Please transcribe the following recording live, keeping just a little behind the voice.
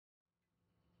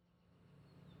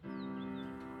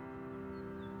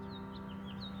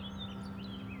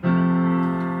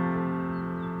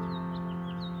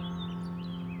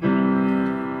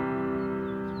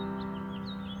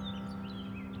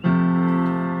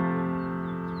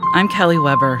I'm Kelly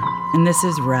Weber, and this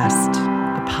is Rest,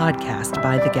 a podcast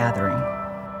by The Gathering.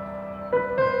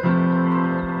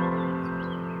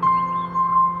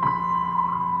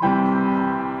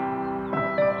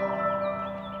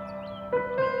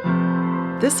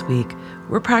 This week,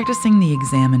 we're practicing the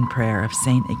Examen Prayer of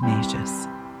St. Ignatius.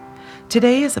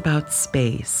 Today is about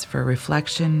space for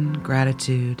reflection,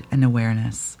 gratitude, and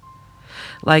awareness.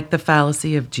 Like the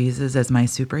fallacy of Jesus as my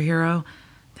superhero,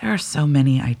 there are so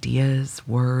many ideas,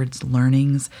 words,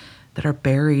 learnings that are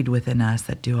buried within us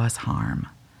that do us harm.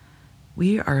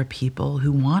 We are a people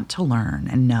who want to learn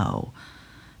and know,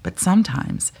 but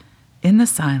sometimes, in the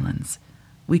silence,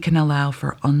 we can allow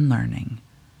for unlearning,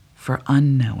 for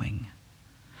unknowing.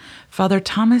 Father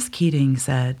Thomas Keating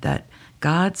said that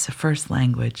God's first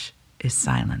language is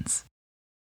silence.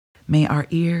 May our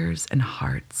ears and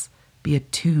hearts be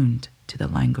attuned to the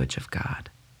language of God.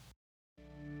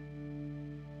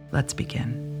 Let's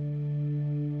begin.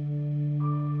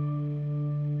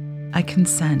 I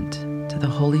consent to the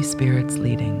Holy Spirit's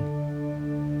leading.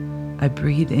 I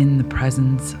breathe in the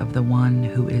presence of the one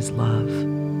who is love.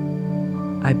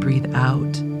 I breathe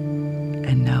out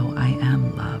and know I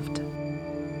am loved.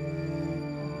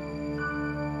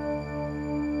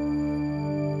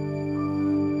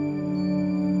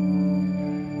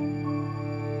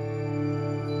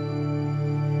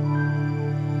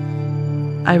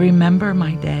 I remember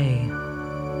my day,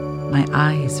 my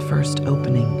eyes first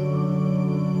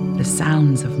opening, the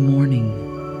sounds of morning.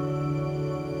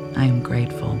 I am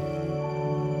grateful.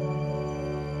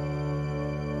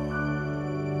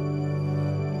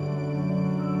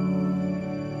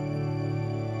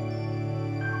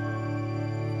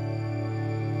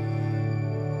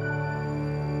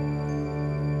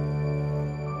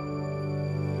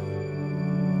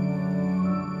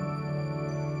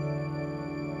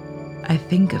 I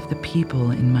think of the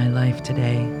people in my life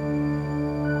today.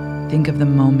 Think of the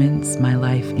moments my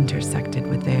life intersected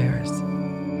with theirs.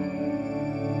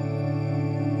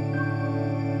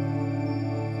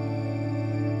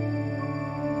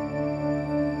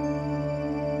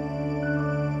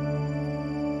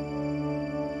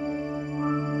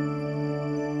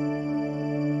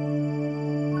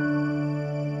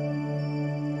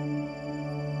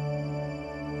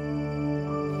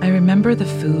 I remember the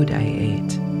food I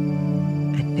ate.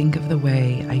 I think of the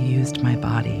way I used my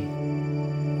body.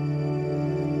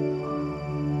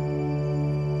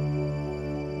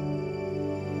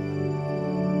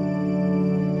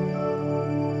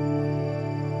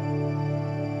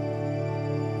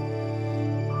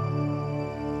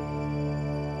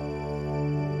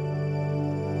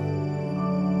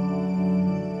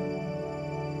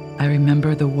 I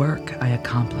remember the work I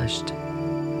accomplished,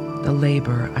 the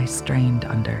labor I strained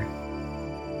under.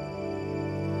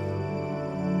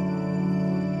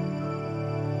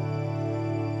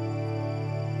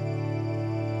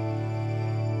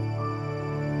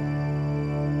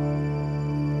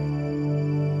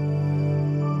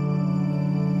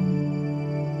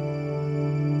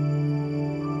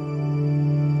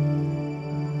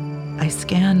 I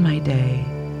scan my day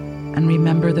and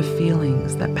remember the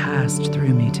feelings that passed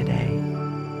through me today.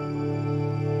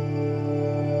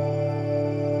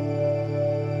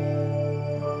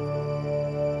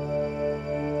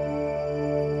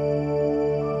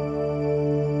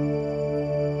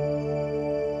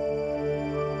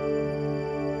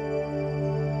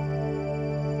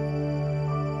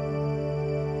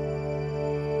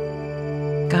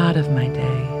 God of my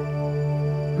day,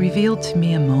 reveal to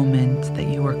me a moment that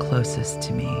you were closest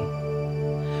to me,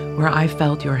 where I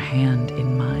felt your hand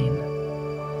in mine,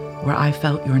 where I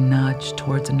felt your nudge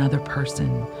towards another person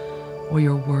or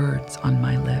your words on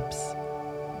my lips,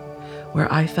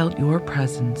 where I felt your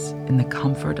presence in the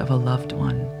comfort of a loved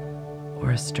one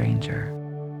or a stranger.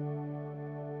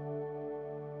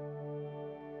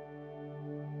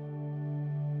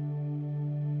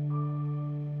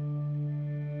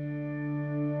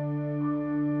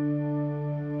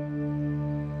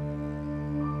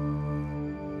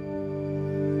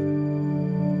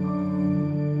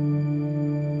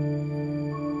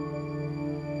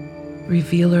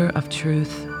 Revealer of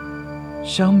truth,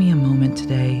 show me a moment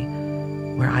today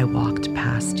where I walked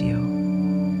past you,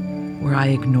 where I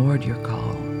ignored your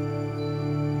call,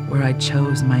 where I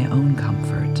chose my own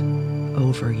comfort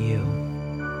over you.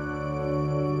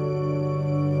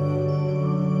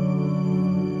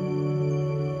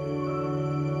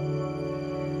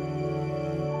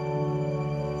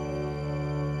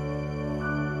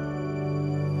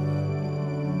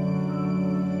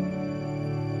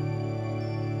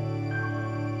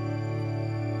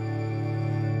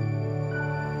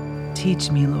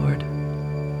 Teach me, Lord.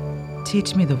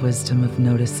 Teach me the wisdom of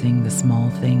noticing the small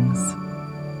things.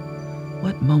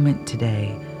 What moment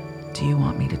today do you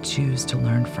want me to choose to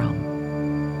learn from?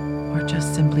 Or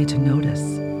just simply to notice,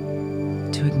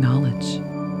 to acknowledge?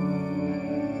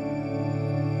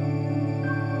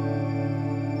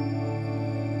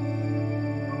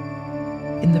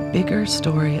 In the bigger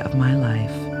story of my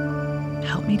life,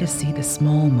 help me to see the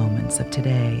small moments of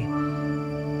today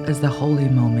as the holy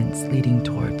moments leading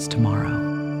towards tomorrow.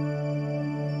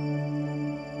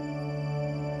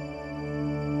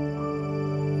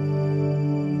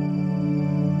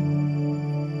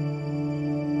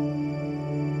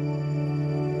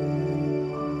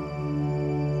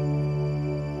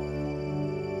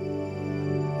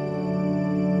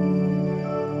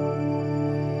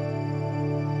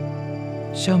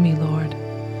 Show me, Lord,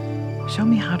 show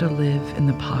me how to live in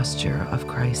the posture of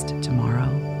Christ tomorrow.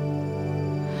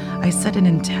 I set an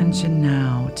intention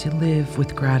now to live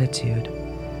with gratitude,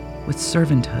 with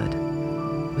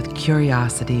servanthood, with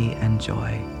curiosity and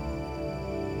joy.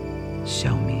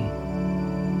 Show me.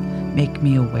 Make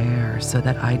me aware so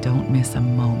that I don't miss a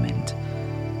moment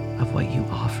of what you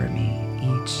offer me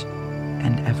each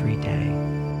and every day.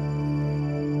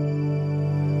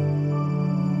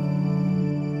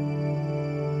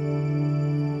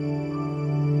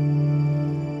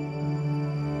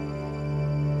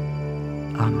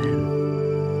 Amen.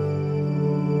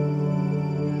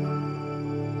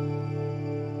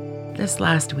 This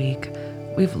last week,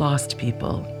 we've lost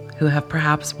people who have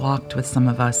perhaps walked with some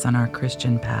of us on our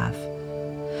Christian path.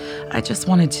 I just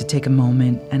wanted to take a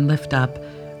moment and lift up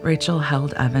Rachel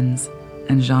Held Evans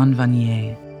and Jean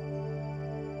Vanier.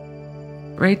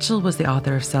 Rachel was the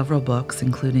author of several books,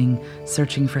 including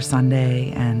Searching for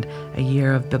Sunday and A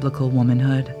Year of Biblical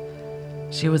Womanhood.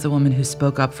 She was a woman who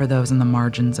spoke up for those on the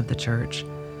margins of the church.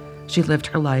 She lived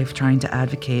her life trying to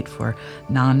advocate for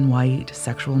non-white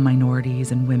sexual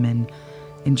minorities and women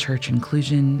in church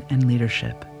inclusion and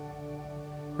leadership.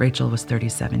 Rachel was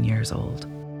 37 years old.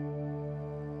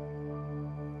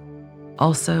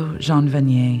 Also, Jean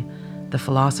Vanier, the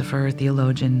philosopher,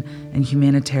 theologian, and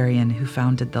humanitarian who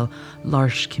founded the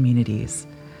L'Arche communities,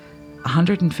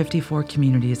 154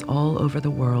 communities all over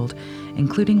the world,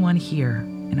 including one here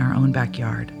in our own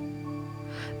backyard.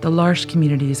 The L'Arche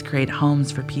communities create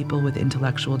homes for people with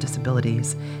intellectual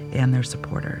disabilities and their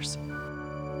supporters.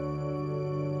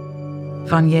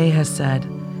 Vanier has said,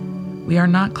 "We are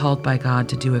not called by God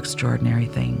to do extraordinary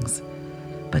things,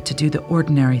 but to do the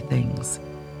ordinary things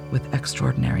with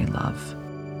extraordinary love."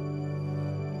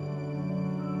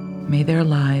 May their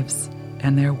lives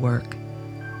and their work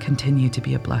continue to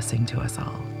be a blessing to us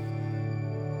all.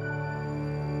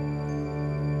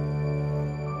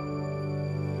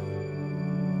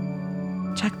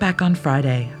 Check back on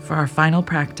Friday for our final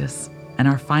practice and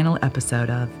our final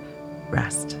episode of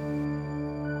Rest.